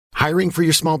Hiring for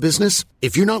your small business?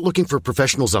 If you're not looking for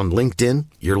professionals on LinkedIn,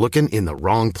 you're looking in the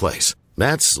wrong place.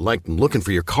 That's like looking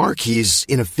for your car keys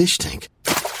in a fish tank.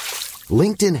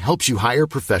 LinkedIn helps you hire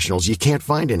professionals you can't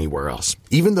find anywhere else,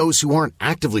 even those who aren't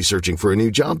actively searching for a new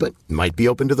job but might be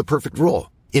open to the perfect role.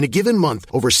 In a given month,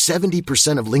 over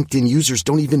 70% of LinkedIn users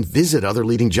don't even visit other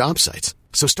leading job sites.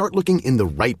 So start looking in the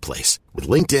right place. With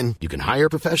LinkedIn, you can hire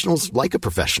professionals like a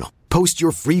professional. Post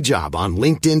your free job on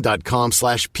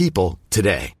linkedin.com/people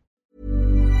today.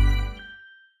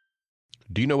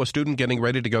 Do you know a student getting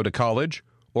ready to go to college?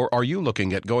 Or are you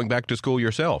looking at going back to school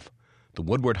yourself? The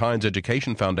Woodward Hines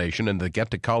Education Foundation and the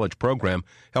Get to College program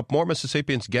help more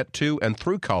Mississippians get to and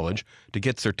through college to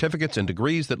get certificates and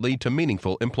degrees that lead to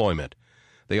meaningful employment.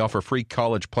 They offer free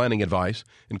college planning advice,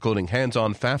 including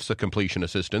hands-on FAFSA completion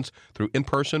assistance through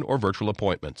in-person or virtual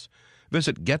appointments.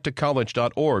 Visit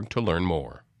gettocollege.org to learn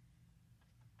more.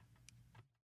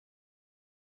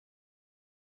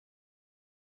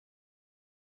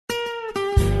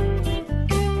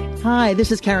 Hi,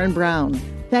 this is Karen Brown.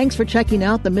 Thanks for checking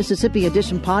out the Mississippi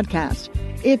Edition podcast.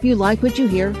 If you like what you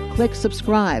hear, click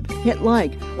subscribe, hit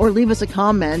like, or leave us a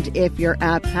comment if your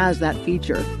app has that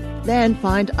feature. Then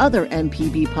find other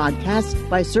MPB podcasts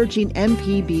by searching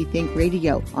MPB Think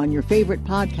Radio on your favorite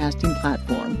podcasting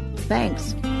platform.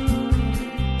 Thanks.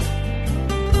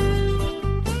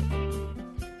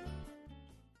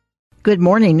 Good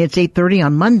morning. It's 8:30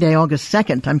 on Monday, August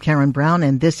 2nd. I'm Karen Brown,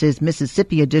 and this is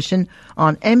Mississippi Edition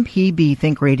on MPB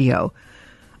Think Radio.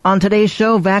 On today's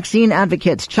show, vaccine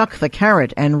advocates chuck the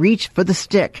carrot and reach for the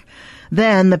stick.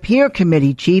 Then the peer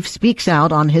committee chief speaks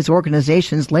out on his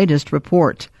organization's latest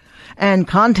report. And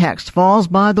context falls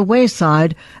by the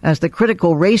wayside as the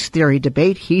critical race theory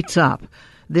debate heats up.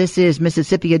 This is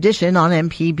Mississippi Edition on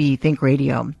MPB Think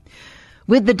Radio.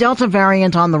 With the Delta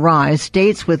variant on the rise,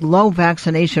 states with low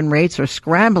vaccination rates are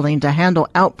scrambling to handle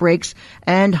outbreaks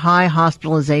and high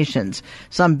hospitalizations.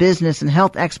 Some business and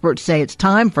health experts say it's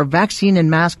time for vaccine and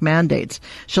mask mandates.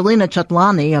 Shalina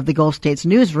Chatlani of the Gulf States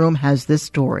Newsroom has this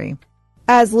story.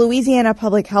 As Louisiana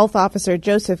Public Health Officer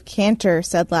Joseph Cantor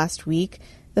said last week,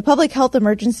 the public health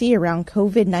emergency around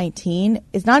COVID-19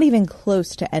 is not even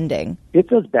close to ending.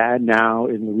 It's as bad now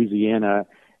in Louisiana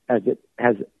as it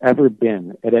has ever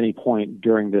been at any point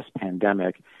during this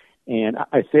pandemic. And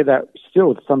I say that still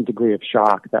with some degree of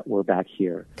shock that we're back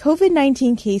here.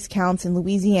 COVID-19 case counts in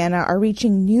Louisiana are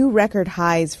reaching new record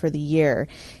highs for the year.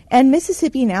 And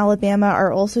Mississippi and Alabama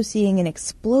are also seeing an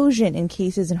explosion in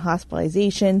cases and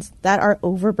hospitalizations that are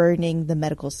overburdening the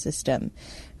medical system.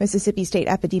 Mississippi State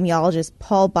epidemiologist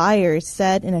Paul Byers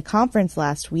said in a conference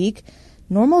last week,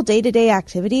 normal day-to-day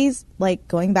activities, like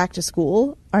going back to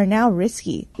school, are now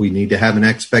risky. We need to have an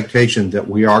expectation that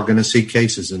we are going to see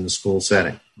cases in the school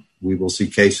setting. We will see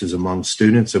cases among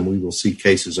students, and we will see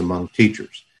cases among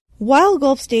teachers. While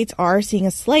Gulf states are seeing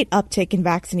a slight uptick in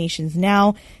vaccinations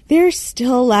now, they're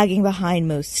still lagging behind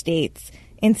most states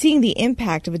and seeing the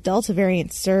impact of a Delta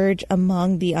variant surge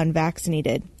among the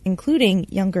unvaccinated, including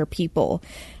younger people.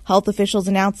 Health officials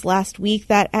announced last week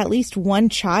that at least one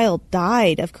child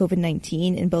died of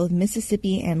COVID-19 in both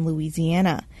Mississippi and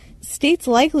Louisiana. States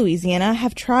like Louisiana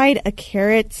have tried a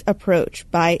carrots approach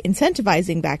by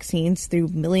incentivizing vaccines through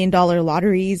million-dollar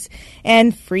lotteries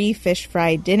and free fish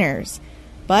fry dinners.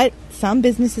 But some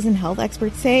businesses and health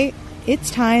experts say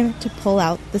it's time to pull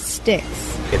out the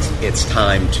sticks. It's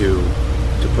time to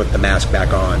put the mask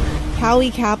back on. Howie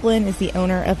Kaplan is the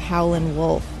owner of Howlin'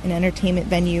 Wolf, an entertainment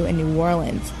venue in New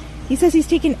Orleans. He says he's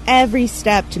taken every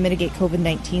step to mitigate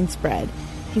COVID-19 spread.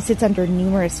 He sits under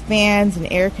numerous fans and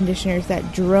air conditioners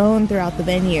that drone throughout the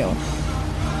venue.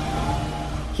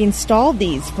 He installed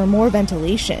these for more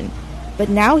ventilation. But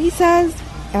now he says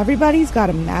everybody's got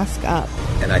to mask up.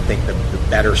 And I think the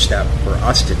better step for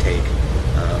us to take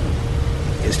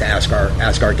is to ask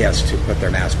our guests to put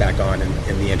their mask back on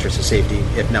in the interest of safety,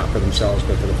 if not for themselves,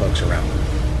 but for the folks around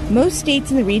them. Most states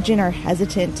in the region are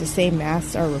hesitant to say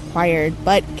masks are required,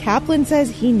 but Kaplan says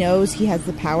he knows he has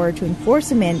the power to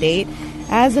enforce a mandate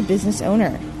as a business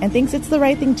owner and thinks it's the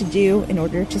right thing to do in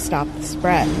order to stop the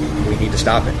spread. We need to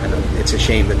stop it. And it's a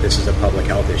shame that this is a public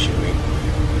health issue.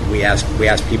 We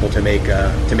ask people to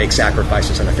make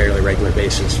sacrifices on a fairly regular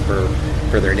basis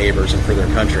for their neighbors and for their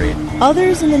country.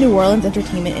 Others in the New Orleans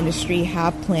entertainment industry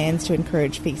have plans to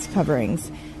encourage face coverings.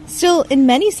 Still, in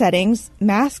many settings,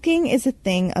 masking is a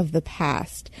thing of the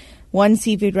past. One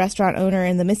seafood restaurant owner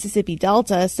in the Mississippi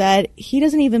Delta said he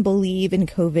doesn't even believe in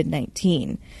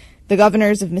COVID-19. The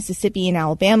governors of Mississippi and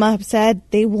Alabama have said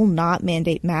they will not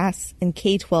mandate masks in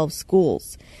K-12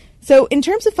 schools. So in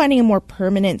terms of finding a more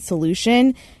permanent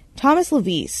solution, Thomas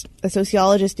Levis, a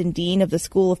sociologist and dean of the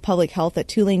School of Public Health at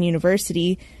Tulane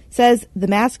University, says the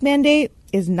mask mandate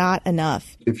is not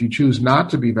enough. If you choose not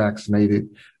to be vaccinated,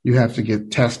 you have to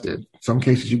get tested. In some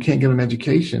cases, you can't get an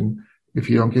education if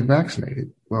you don't get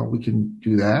vaccinated. Well, we can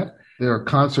do that. There are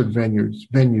concert venues,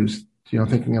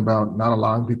 thinking about not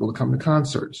allowing people to come to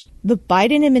concerts. The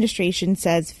Biden administration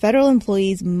says federal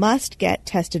employees must get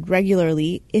tested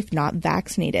regularly if not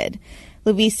vaccinated.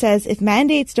 Luis says if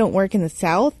mandates don't work in the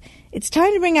South, it's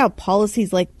time to bring out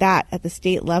policies like that at the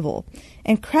state level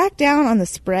and crack down on the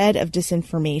spread of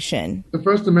disinformation. The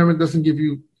First Amendment doesn't give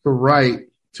you the right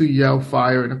to yell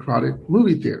fire in a crowded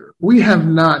movie theater. We have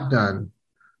not done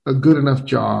a good enough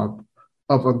job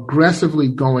of aggressively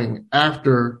going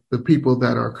after the people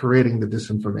that are creating the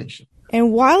disinformation.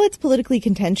 And while it's politically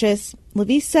contentious,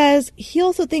 Luis says he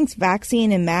also thinks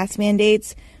vaccine and mask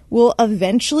mandates will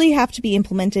eventually have to be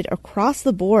implemented across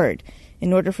the board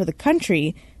in order for the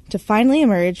country to finally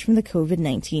emerge from the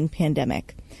COVID-19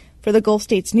 pandemic. For the Gulf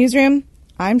States Newsroom,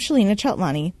 I'm Shalina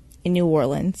Chatlani in New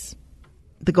Orleans.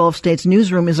 The Gulf States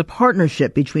Newsroom is a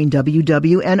partnership between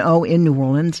WWNO in New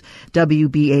Orleans,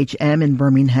 WBHM in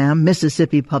Birmingham,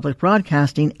 Mississippi Public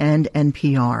Broadcasting, and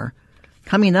NPR.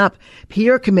 Coming up,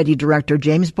 Peer Committee Director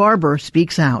James Barber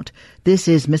speaks out. This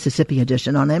is Mississippi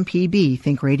Edition on MPB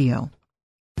Think Radio.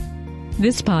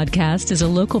 This podcast is a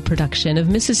local production of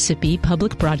Mississippi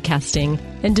Public Broadcasting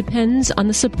and depends on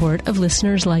the support of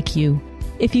listeners like you.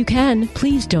 If you can,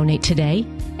 please donate today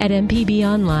at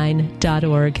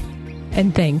mpbonline.org.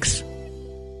 And thanks.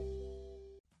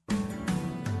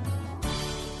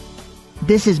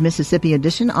 This is Mississippi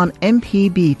Edition on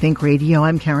MPB Think Radio.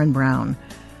 I'm Karen Brown.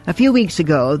 A few weeks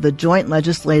ago, the Joint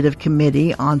Legislative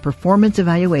Committee on Performance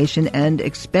Evaluation and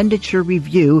Expenditure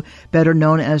Review, better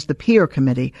known as the Peer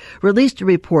Committee, released a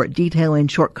report detailing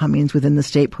shortcomings within the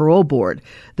State Parole Board.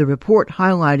 The report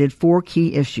highlighted 4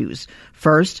 key issues.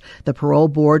 First, the Parole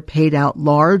Board paid out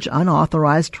large,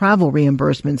 unauthorized travel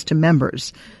reimbursements to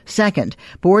members. Second,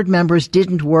 board members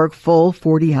didn't work full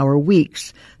 40-hour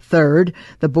weeks. Third,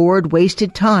 the board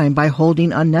wasted time by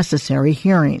holding unnecessary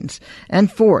hearings. And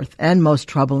fourth, and most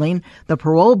troubling, the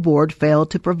parole board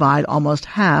failed to provide almost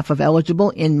half of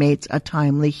eligible inmates a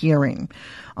timely hearing.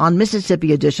 On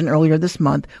Mississippi Edition earlier this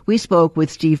month, we spoke with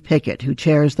Steve Pickett, who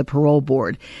chairs the parole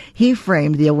board. He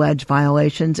framed the alleged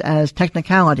violations as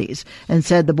technicalities and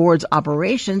said the board's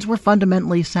operations were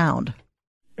fundamentally sound.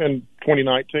 In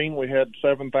 2019, we had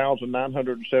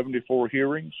 7,974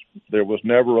 hearings. There was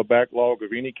never a backlog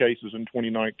of any cases in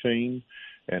 2019,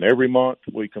 and every month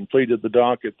we completed the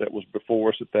docket that was before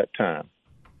us at that time.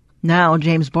 Now,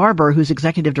 James Barber, who's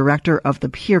executive director of the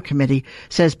Peer Committee,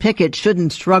 says Pickett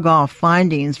shouldn't shrug off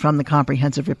findings from the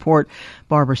comprehensive report.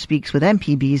 Barber speaks with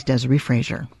MPB's Desiree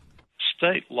Frazier.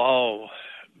 State law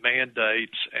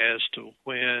mandates as to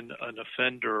when an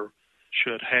offender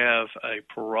should have a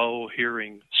parole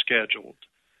hearing scheduled.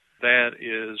 That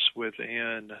is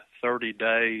within 30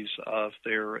 days of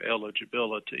their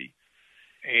eligibility.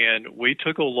 And we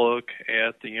took a look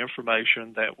at the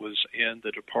information that was in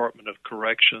the Department of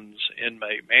Corrections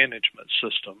inmate management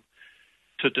system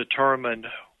to determine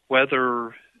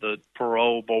whether the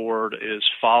parole board is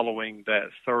following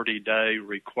that 30-day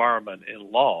requirement in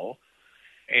law.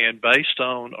 And based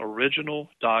on original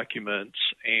documents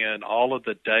and all of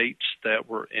the dates that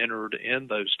were entered in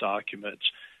those documents,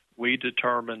 we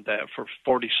determined that for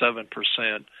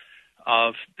 47%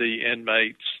 of the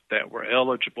inmates that were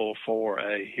eligible for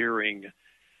a hearing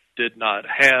did not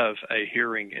have a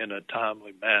hearing in a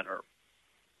timely manner.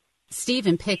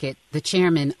 Stephen Pickett, the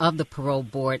chairman of the parole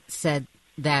board, said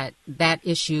that that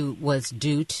issue was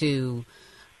due to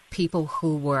people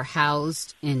who were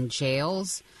housed in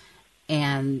jails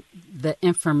and the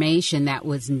information that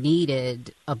was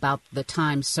needed about the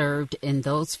time served in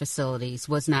those facilities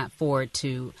was not forwarded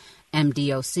to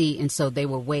MDOC, and so they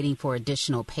were waiting for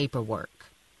additional paperwork.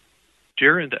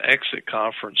 During the exit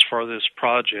conference for this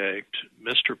project,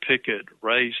 Mr. Pickett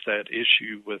raised that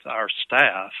issue with our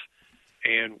staff,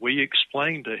 and we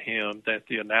explained to him that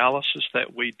the analysis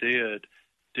that we did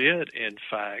in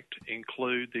fact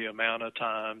include the amount of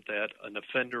time that an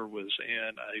offender was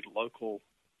in a local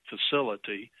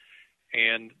facility,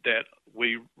 and that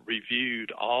we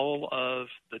reviewed all of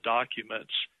the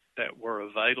documents that were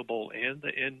available in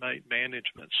the inmate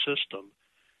management system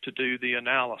to do the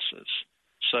analysis.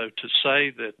 So to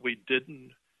say that we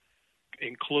didn't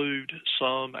include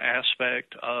some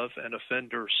aspect of an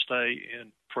offender's stay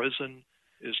in prison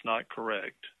is not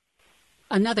correct.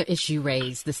 Another issue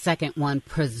raised, the second one,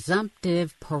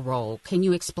 presumptive parole. Can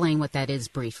you explain what that is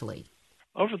briefly?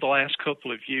 Over the last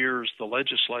couple of years, the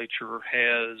legislature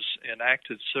has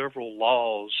enacted several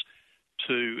laws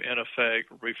to, in effect,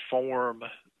 reform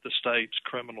the state's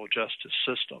criminal justice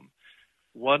system.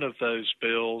 One of those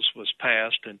bills was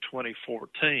passed in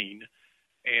 2014,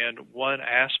 and one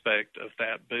aspect of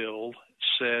that bill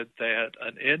said that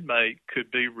an inmate could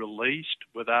be released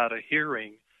without a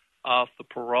hearing of the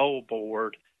parole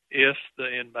board if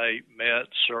the inmate met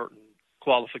certain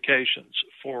qualifications.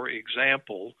 For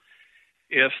example,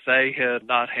 if they had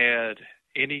not had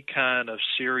any kind of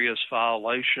serious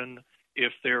violation,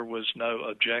 if there was no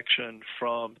objection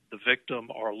from the victim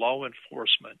or law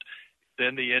enforcement,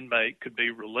 then the inmate could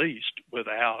be released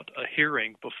without a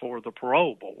hearing before the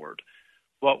parole board.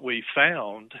 What we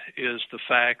found is the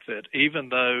fact that even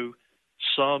though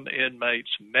some inmates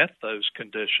met those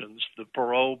conditions, the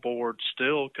parole board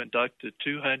still conducted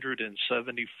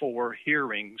 274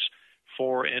 hearings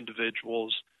for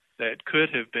individuals that could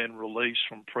have been released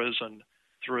from prison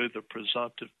through the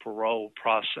presumptive parole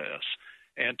process.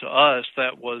 And to us,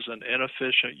 that was an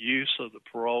inefficient use of the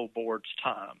parole board's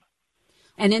time.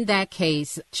 And in that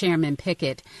case, Chairman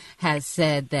Pickett has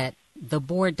said that the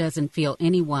board doesn't feel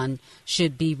anyone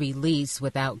should be released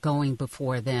without going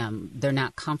before them. They're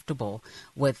not comfortable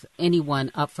with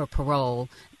anyone up for parole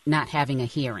not having a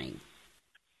hearing.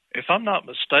 If I'm not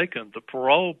mistaken, the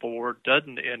parole board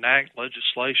doesn't enact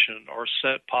legislation or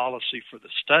set policy for the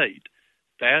state.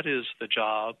 That is the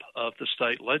job of the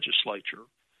state legislature.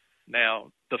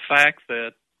 Now, the fact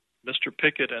that Mr.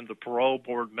 Pickett and the parole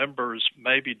board members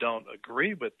maybe don't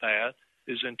agree with that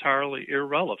is entirely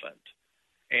irrelevant.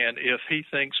 And if he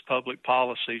thinks public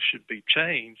policy should be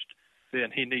changed,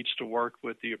 then he needs to work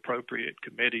with the appropriate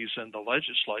committees in the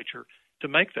legislature to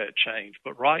make that change.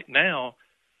 But right now,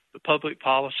 the public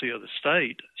policy of the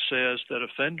state says that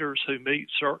offenders who meet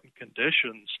certain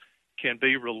conditions can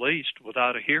be released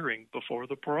without a hearing before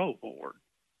the parole board.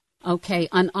 Okay,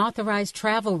 unauthorized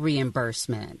travel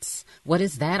reimbursements. What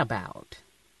is that about?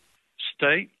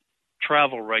 State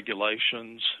travel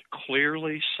regulations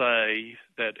clearly say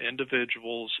that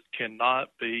individuals cannot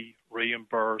be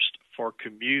reimbursed for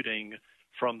commuting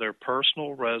from their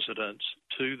personal residence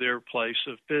to their place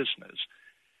of business.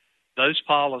 Those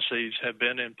policies have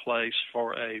been in place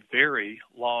for a very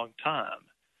long time,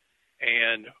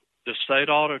 and the state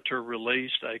auditor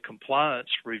released a compliance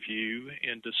review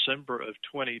in December of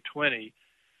 2020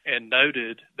 and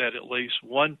noted that at least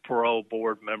one parole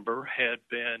board member had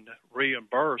been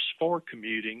reimbursed for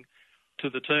commuting to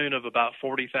the tune of about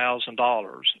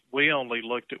 $40,000. We only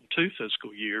looked at 2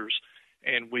 fiscal years,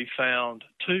 and we found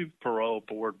 2 parole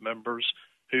board members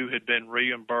who had been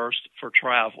reimbursed for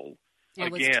travel.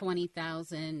 It was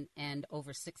 $20,000 and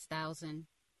over $6,000?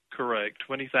 Correct.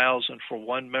 $20,000 for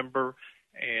one member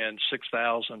and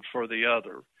 $6,000 for the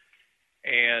other.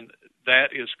 And that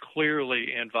is clearly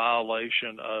in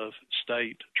violation of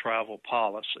state travel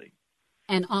policy.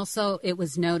 And also it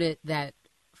was noted that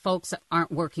folks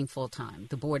aren't working full-time.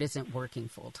 The board isn't working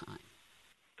full-time.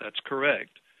 That's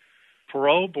correct.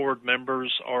 Parole board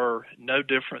members are no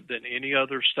different than any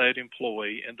other state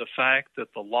employee in the fact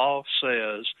that the law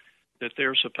says that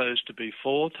they're supposed to be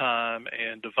full-time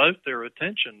and devote their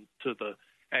attention to the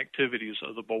activities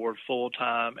of the board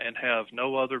full-time and have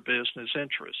no other business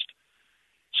interest.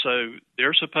 So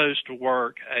they're supposed to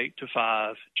work 8 to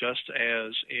 5 just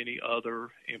as any other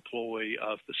employee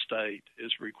of the state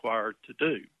is required to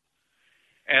do.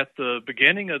 At the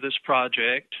beginning of this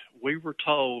project, we were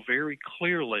told very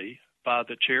clearly by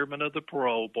the chairman of the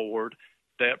parole board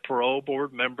that parole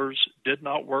board members did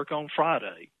not work on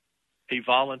Friday. He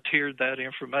volunteered that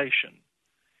information.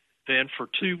 Then for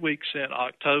 2 weeks in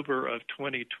October of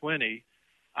 2020,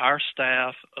 our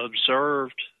staff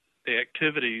observed the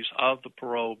activities of the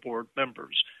parole board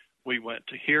members. We went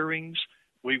to hearings.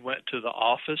 We went to the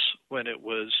office when it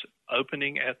was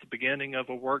opening at the beginning of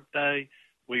a workday.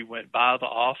 We went by the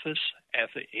office at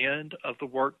the end of the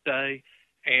workday.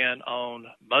 And on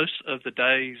most of the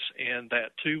days in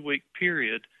that 2-week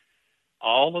period,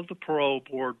 all of the parole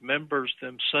board members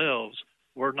themselves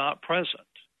were not present,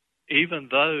 even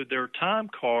though their time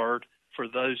card for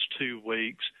those 2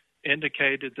 weeks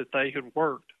indicated that they had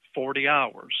worked 40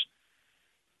 hours.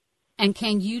 And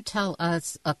can you tell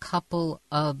us a couple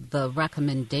of the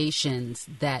recommendations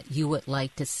that you would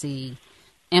like to see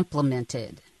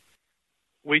implemented?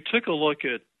 We took a look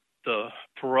at the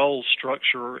parole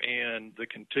structure in the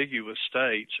contiguous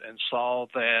states and saw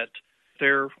that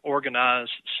they're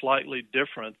organized slightly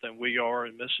different than we are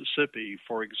in Mississippi.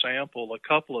 For example, a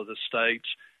couple of the states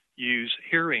use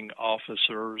hearing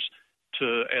officers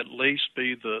to at least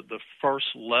be the first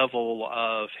level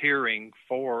of hearing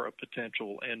for a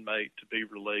potential inmate to be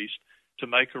released to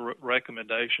make a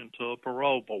recommendation to a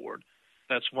parole board.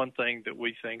 That's one thing that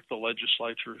we think the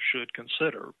legislature should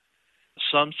consider.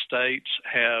 Some states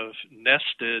have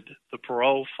nested the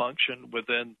parole function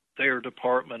within their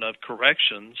Department of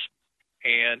Corrections,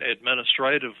 and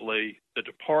administratively, the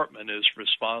department is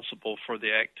responsible for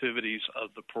the activities of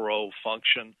the parole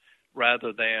function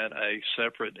rather than a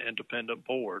separate independent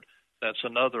board. That's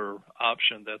another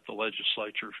option that the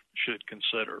legislature should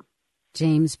consider.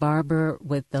 James Barber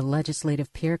with the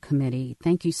Legislative Peer Committee,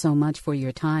 thank you so much for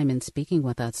your time and speaking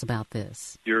with us about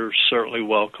this. You're certainly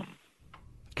welcome.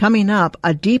 Coming up,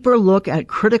 a deeper look at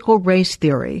critical race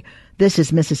theory. This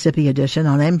is Mississippi Edition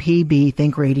on MPB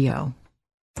Think Radio.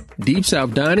 Deep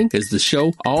South Dining is the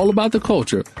show all about the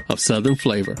culture of Southern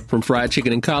flavor. From fried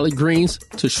chicken and collard greens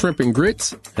to shrimp and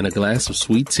grits and a glass of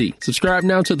sweet tea. Subscribe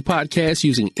now to the podcast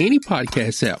using any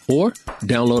podcast app or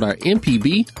download our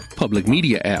MPB public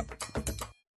media app.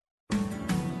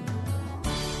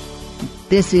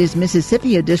 This is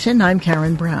Mississippi Edition. I'm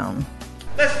Karen Brown.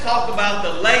 Let's talk about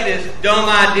the latest dumb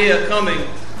idea coming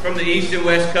from the East and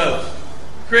West Coast.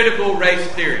 Critical race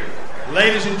theory.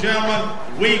 Ladies and gentlemen,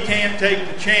 we can't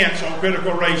take the chance on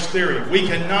critical race theory. We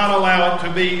cannot allow it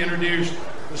to be introduced.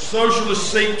 The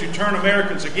socialists seek to turn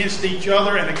Americans against each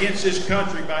other and against this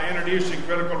country by introducing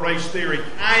critical race theory.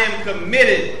 I am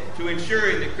committed to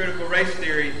ensuring that critical race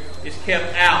theory is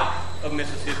kept out of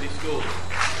Mississippi schools.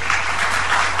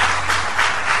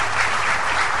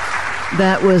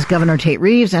 That was Governor Tate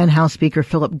Reeves and House Speaker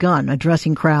Philip Gunn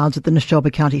addressing crowds at the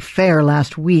Neshoba County Fair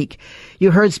last week.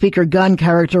 You heard Speaker Gunn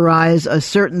characterize a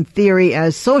certain theory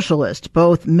as socialist.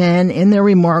 Both men in their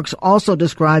remarks also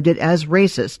described it as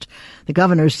racist. The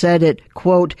governor said it,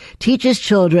 quote, teaches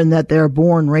children that they're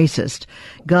born racist.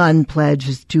 Gunn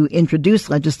pledges to introduce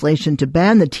legislation to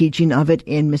ban the teaching of it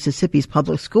in Mississippi's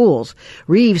public schools.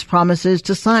 Reeves promises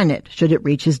to sign it should it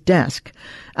reach his desk.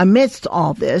 Amidst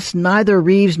all this, neither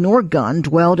Reeves nor Gunn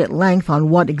dwelled at length on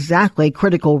what exactly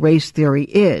critical race theory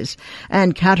is.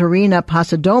 And Katerina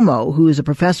Pasadomo, who is a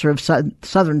professor of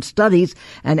Southern Studies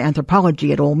and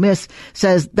Anthropology at Ole Miss,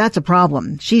 says that's a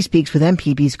problem. She speaks with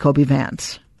MPB's Kobe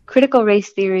Vance. Critical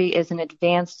race theory is an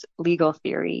advanced legal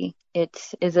theory.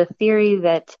 It is a theory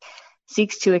that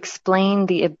seeks to explain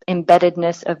the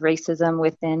embeddedness of racism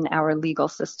within our legal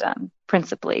system,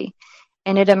 principally.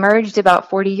 And it emerged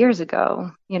about 40 years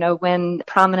ago, when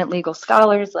prominent legal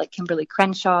scholars like Kimberly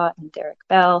Crenshaw and Derek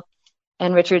Bell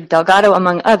and Richard Delgado,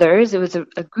 among others, it was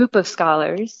a group of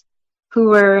scholars who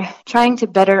were trying to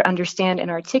better understand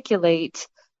and articulate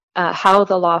how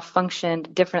the law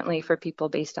functioned differently for people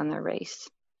based on their race.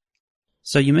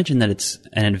 So you mentioned that it's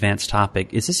an advanced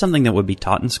topic. Is this something that would be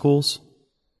taught in schools?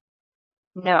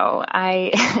 No,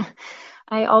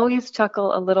 I always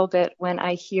chuckle a little bit when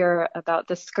I hear about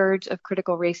the scourge of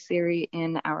critical race theory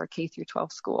in our K through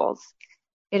 12 schools.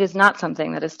 It is not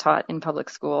something that is taught in public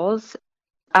schools.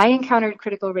 I encountered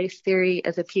critical race theory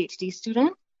as a PhD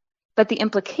student, but the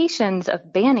implications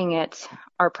of banning it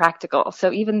are practical.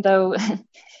 So even though,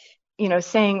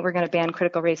 saying we're going to ban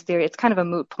critical race theory, it's kind of a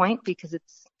moot point because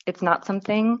it's not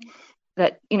something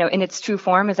that, in its true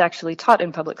form is actually taught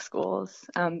in public schools.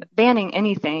 Banning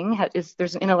anything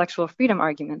there's an intellectual freedom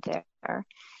argument there.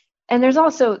 And there's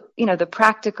also, the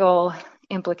practical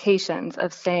implications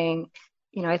of saying,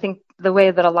 I think the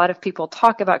way that a lot of people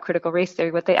talk about critical race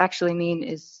theory, what they actually mean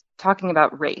is talking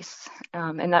about race.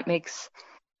 And that makes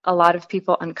a lot of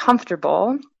people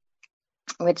uncomfortable,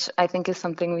 which I think is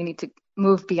something we need to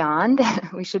move beyond.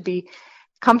 We should be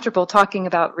comfortable talking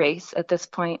about race at this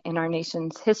point in our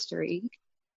nation's history.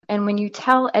 And when you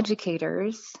tell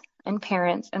educators and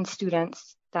parents and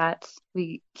students that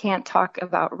we can't talk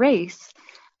about race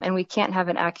and we can't have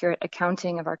an accurate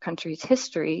accounting of our country's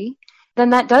history, then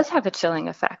that does have a chilling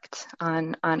effect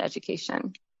on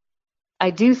education. I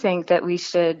do think that we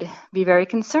should be very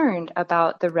concerned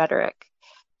about the rhetoric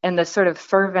and the sort of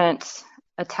fervent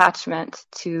attachment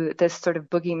to this sort of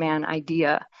boogeyman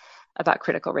idea about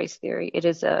critical race theory.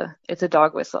 It's a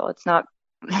dog whistle. It's not,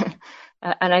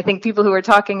 and I think people who are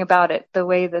talking about it the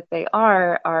way that they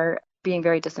are being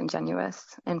very disingenuous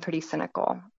and pretty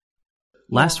cynical.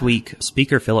 Last week,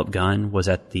 Speaker Philip Gunn was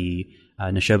at the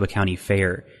Neshoba County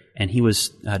Fair, and he was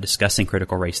discussing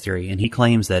critical race theory, and he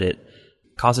claims that it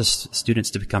causes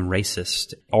students to become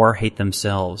racist or hate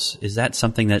themselves. Is that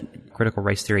something that critical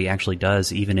race theory actually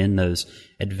does, even in those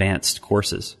advanced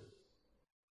courses?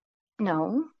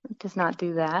 No, it does not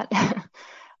do that.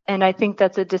 And I think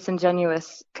that's a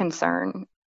disingenuous concern.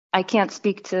 I can't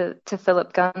speak to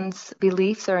Philip Gunn's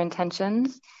beliefs or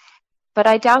intentions, but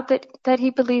I doubt that he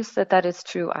believes that is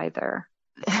true either.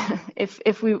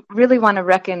 If we really want to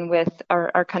reckon with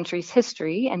our country's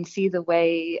history and see the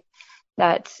way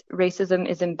that racism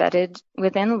is embedded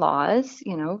within laws,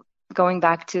 going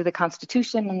back to the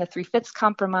Constitution and the 3/5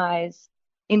 Compromise,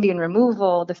 Indian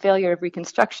removal, the failure of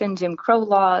Reconstruction, Jim Crow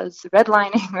laws,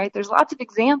 redlining, right? There's lots of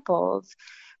examples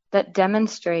that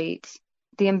demonstrate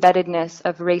the embeddedness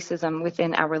of racism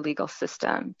within our legal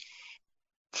system.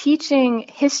 Teaching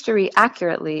history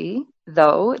accurately,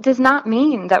 though, does not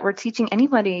mean that we're teaching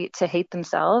anybody to hate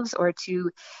themselves or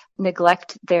to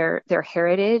neglect their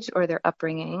heritage or their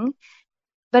upbringing,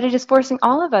 but it is forcing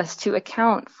all of us to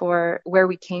account for where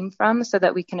we came from so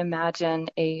that we can imagine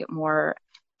a more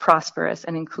prosperous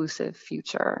and inclusive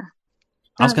future.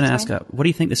 I was going to ask, what do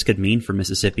you think this could mean for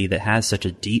Mississippi that has such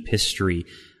a deep history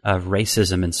of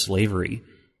racism and slavery?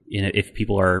 If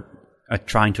people are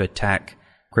trying to attack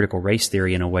critical race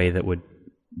theory in a way that would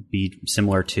be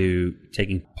similar to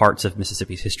taking parts of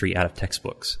Mississippi's history out of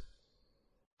textbooks?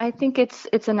 I think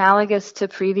it's analogous to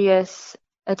previous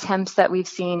attempts that we've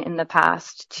seen in the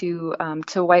past to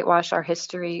whitewash our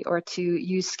history or to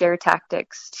use scare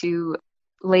tactics to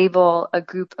label a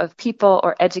group of people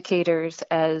or educators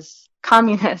as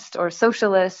communist or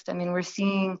socialist. I mean, we're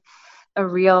seeing a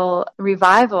real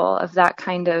revival of that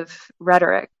kind of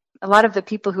rhetoric. A lot of the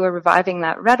people who are reviving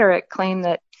that rhetoric claim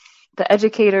that the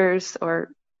educators, or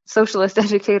socialist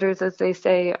educators as they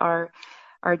say, are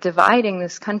dividing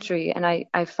this country. And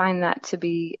I find that to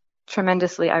be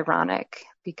tremendously ironic,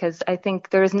 because I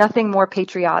think there is nothing more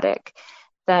patriotic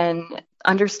than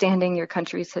understanding your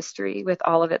country's history with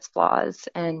all of its flaws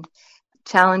and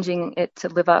challenging it to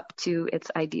live up to its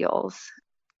ideals.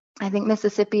 I think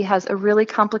Mississippi has a really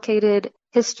complicated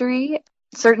history.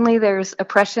 Certainly there's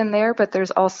oppression there, but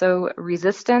there's also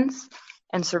resistance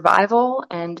and survival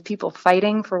and people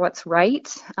fighting for what's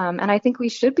right. And I think we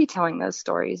should be telling those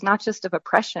stories, not just of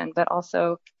oppression, but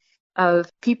also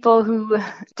of people who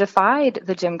defied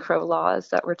the Jim Crow laws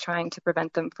that were trying to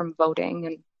prevent them from voting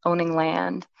and owning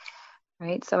land.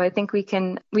 Right. So I think we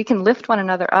can lift one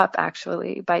another up,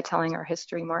 actually, by telling our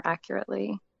history more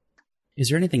accurately. Is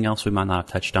there anything else we might not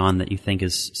have touched on that you think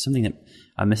is something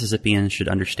that Mississippians should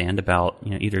understand about,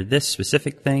 either this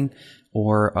specific thing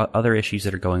or other issues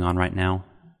that are going on right now?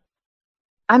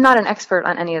 I'm not an expert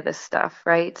on any of this stuff,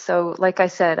 right? So like I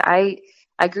said, I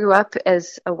grew up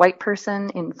as a white person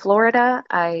in Florida.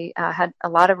 I had a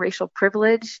lot of racial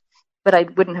privilege, but I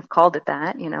wouldn't have called it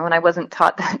that, and I wasn't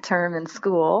taught that term in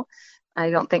school. I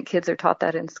don't think kids are taught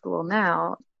that in school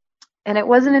now. And it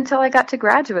wasn't until I got to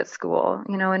graduate school,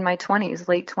 in my 20s,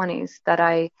 late 20s, that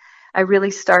I really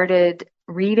started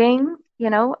reading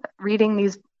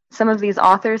some of these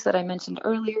authors that I mentioned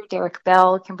earlier, Derek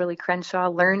Bell, Kimberly Crenshaw,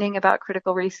 learning about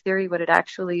critical race theory, what it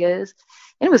actually is.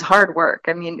 And it was hard work.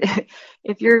 I mean,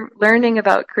 if you're learning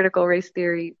about critical race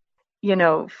theory,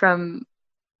 from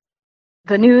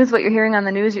the news, what you're hearing on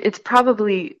the news, it's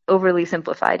probably overly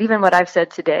simplified. Even what I've said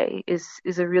today is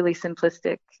a really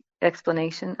simplistic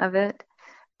explanation of it.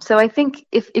 So I think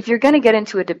if you're going to get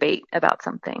into a debate about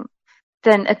something,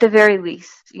 then at the very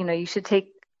least, you should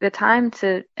take the time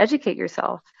to educate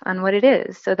yourself on what it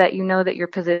is so that you know that your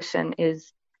position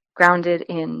is grounded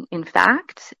in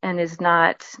fact and is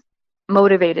not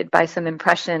motivated by some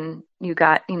impression you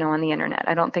got, on the internet.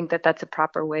 I don't think that that's a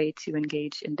proper way to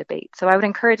engage in debate. So I would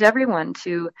encourage everyone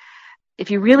to, if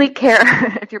you really care,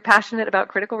 if you're passionate about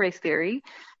critical race theory,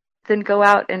 then go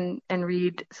out and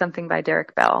read something by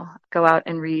Derek Bell. Go out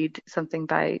and read something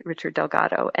by Richard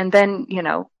Delgado. And then,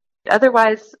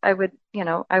 otherwise I would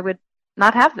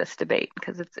not have this debate,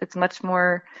 because it's much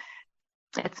more,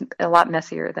 it's a lot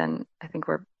messier than I think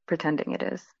we're pretending it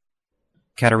is.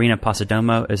 Katerina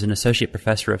Posadomo is an associate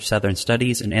professor of Southern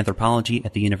Studies and Anthropology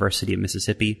at the University of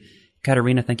Mississippi.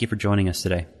 Katerina, thank you for joining us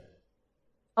today.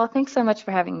 Well, thanks so much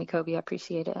for having me, Kobe. I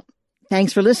appreciate it.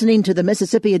 Thanks for listening to the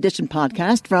Mississippi Edition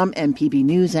podcast from MPB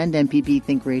News and MPB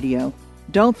Think Radio.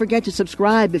 Don't forget to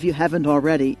subscribe if you haven't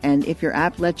already, and if your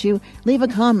app lets you, leave a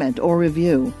comment or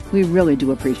review. We really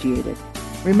do appreciate it.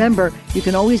 Remember, you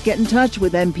can always get in touch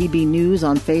with MPB News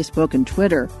on Facebook and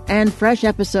Twitter, and fresh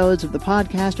episodes of the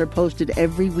podcast are posted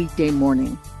every weekday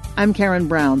morning. I'm Karen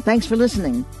Brown. Thanks for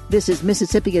listening. This is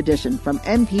Mississippi Edition from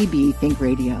MPB Think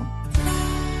Radio.